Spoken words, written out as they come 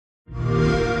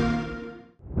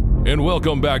and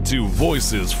welcome back to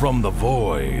Voices from the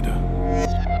Void.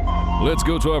 Let's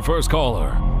go to our first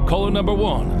caller. Caller number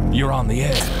 1, you're on the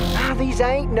air. These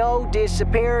ain't no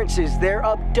disappearances, they're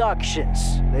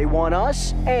abductions. They want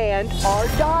us and our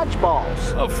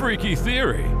dodgeballs. A freaky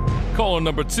theory. Caller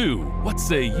number 2, what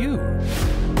say you?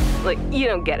 Look, you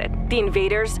don't get it. The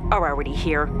invaders are already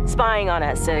here, spying on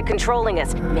us, controlling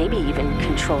us, maybe even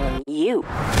controlling you.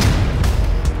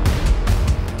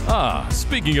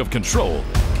 Speaking of control,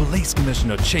 Police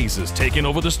Commissioner Chase is taking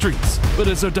over the streets. But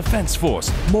is our defense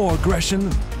force more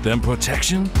aggression than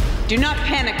protection? Do not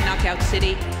panic, Knockout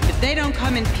City. If they don't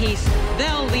come in peace,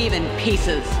 they'll leave in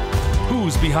pieces.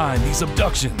 Who's behind these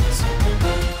abductions?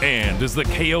 And is the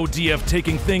KODF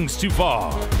taking things too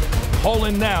far? Call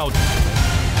in now.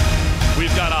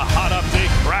 We've got a hot update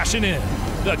crashing in.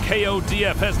 The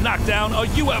KODF has knocked down a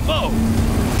UFO.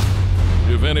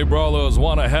 If any brawlers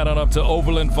want to head on up to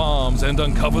Overland Farms and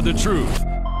uncover the truth,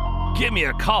 give me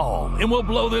a call and we'll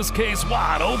blow this case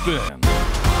wide open.